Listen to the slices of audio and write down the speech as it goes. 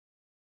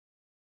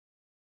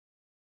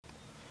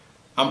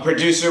I'm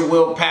producer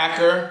Will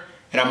Packer,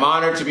 and I'm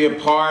honored to be a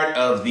part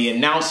of the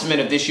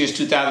announcement of this year's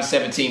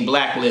 2017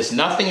 Blacklist.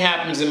 Nothing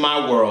happens in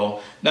my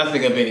world,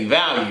 nothing of any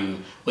value,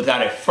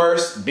 without it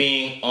first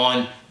being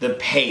on the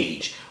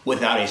page,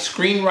 without a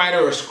screenwriter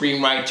or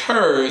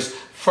screenwriters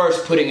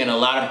first putting in a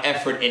lot of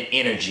effort and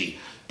energy.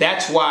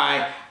 That's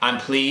why I'm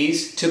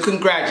pleased to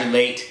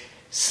congratulate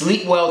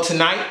Sleep Well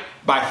Tonight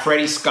by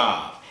Freddie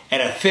Skov,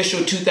 an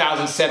official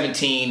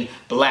 2017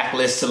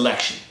 Blacklist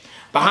selection.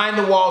 Behind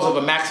the walls of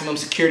a maximum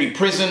security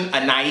prison,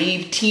 a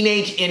naive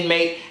teenage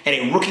inmate and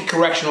a rookie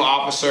correctional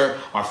officer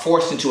are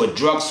forced into a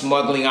drug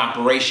smuggling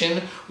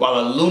operation while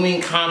a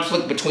looming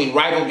conflict between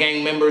rival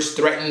gang members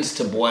threatens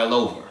to boil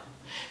over.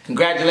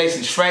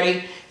 Congratulations,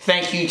 Freddie.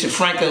 Thank you to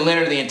Franklin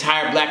Leonard and the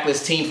entire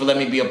Blacklist team for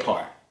letting me be a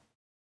part.